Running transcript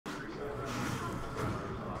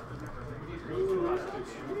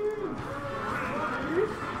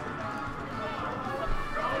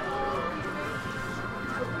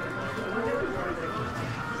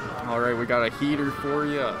we got a heater for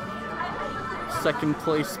you. Second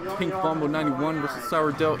place, Pink Bombo 91 versus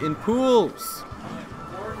Sourdough in pools.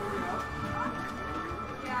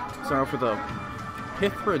 Start off with a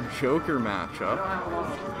Pyra Joker matchup.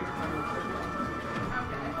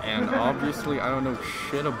 And obviously, I don't know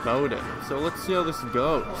shit about it. So let's see how this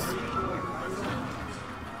goes.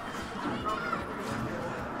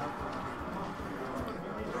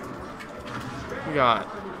 We got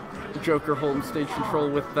Joker holding stage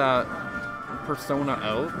control with that Persona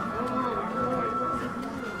out.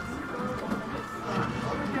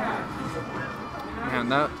 Man,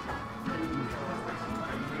 that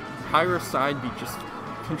Pyra side beat just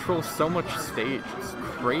controls so much stage. It's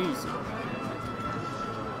crazy.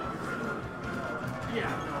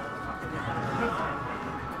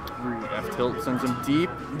 F-tilt sends him deep.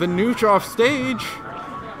 The nooch off stage.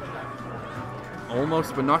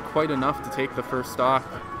 Almost, but not quite enough to take the first stock.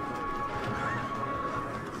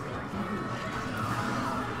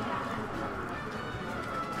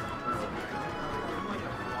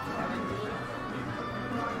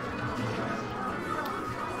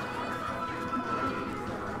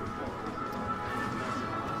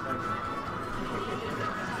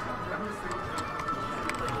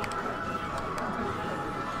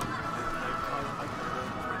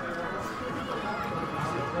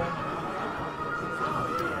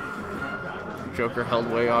 Joker held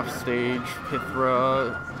way off stage.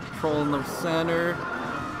 Pyra trolling the center,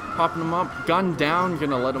 popping him up. Gun down,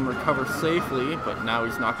 gonna let him recover safely, but now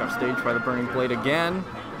he's knocked off stage by the Burning Blade again.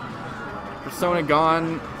 Persona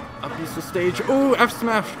gone, up piece of stage. Ooh, F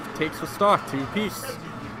smash takes the stock, 2-piece.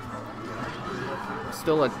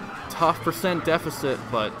 Still a tough percent deficit,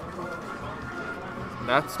 but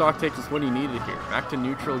that stock take is what he needed here. Back to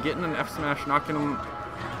neutral, getting an F smash, knocking him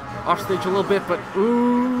off stage a little bit, but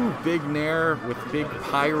ooh, big nair with big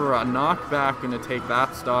Pyra knockback, gonna take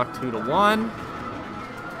that stock 2-1.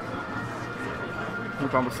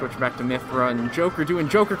 Pink Bombo switch back to Mythra and Joker doing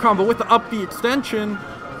Joker combo with the up B extension.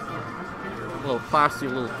 A little classy, a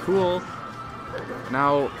little cool.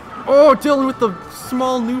 Now, oh, Dylan with the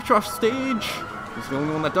small nooch off stage. He's the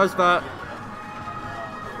only one that does that.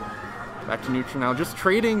 Back to neutral now, just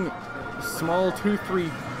trading small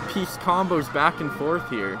 2-3 piece combos back and forth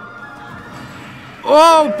here.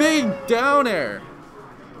 Oh, big down air.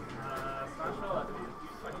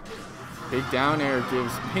 Big down air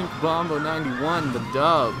gives Pink Bombo 91 the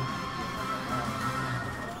dub.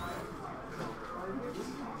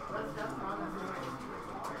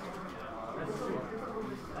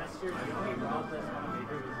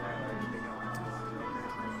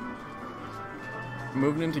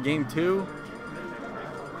 Moving into game 2.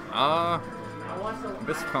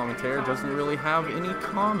 This commentator doesn't really have any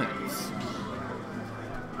comments.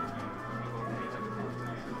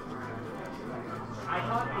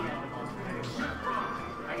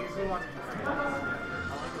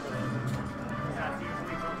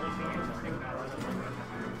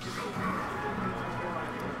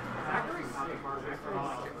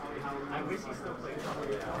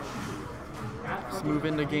 Let's move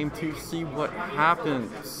into game 2, see what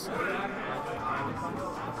happens.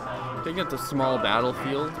 Taking it to small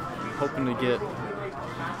battlefield, hoping to get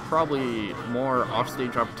probably more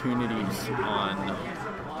offstage opportunities on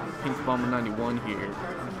Pink Bomber 91 here.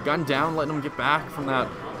 Gun down, letting him get back from that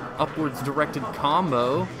upwards directed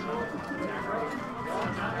combo.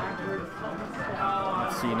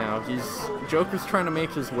 Let's see now, Joker's trying to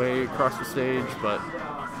make his way across the stage, but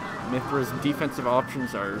Mythra's defensive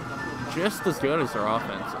options are just as good as their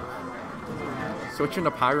offensive. Switching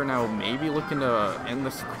to Pyra now, maybe looking to end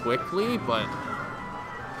this quickly, but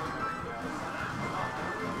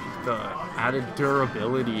the added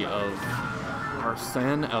durability of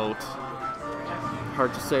Arsene out.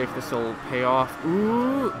 Hard to say if this will pay off.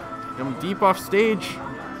 Ooh, him deep off stage,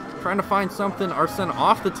 trying to find something. Arsene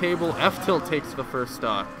off the table. F-tilt takes the first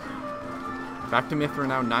stock. Back to Mythra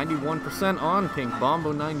now, 91% on Pink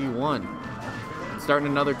Bombo 91. Starting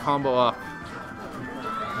another combo up.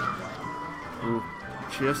 Ooh,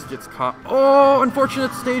 just gets caught. Oh,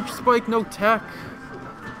 unfortunate stage spike, no tech.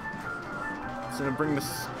 It's gonna bring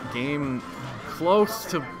this game close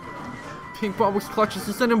to Pink Bombo's clutches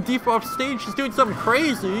to send him deep off stage. He's doing something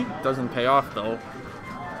crazy. Doesn't pay off though.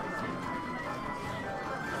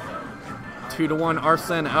 2-1,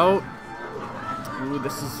 Arsene out. Ooh,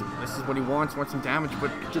 this is what he wants some damage,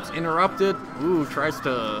 but gets interrupted. Ooh, tries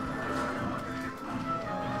to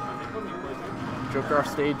Joker off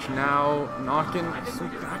stage now, knocking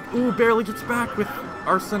back. Ooh, barely gets back with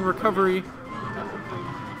Arsene recovery.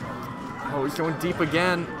 Oh, he's going deep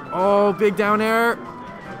again. Oh, big down air.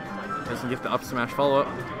 Doesn't get the up smash follow up.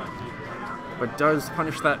 but does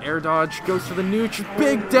punish that air dodge. Goes for the nooch.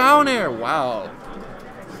 Big down air. Wow.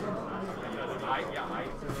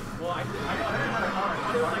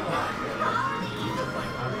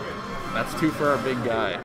 That's 2 for our big guy.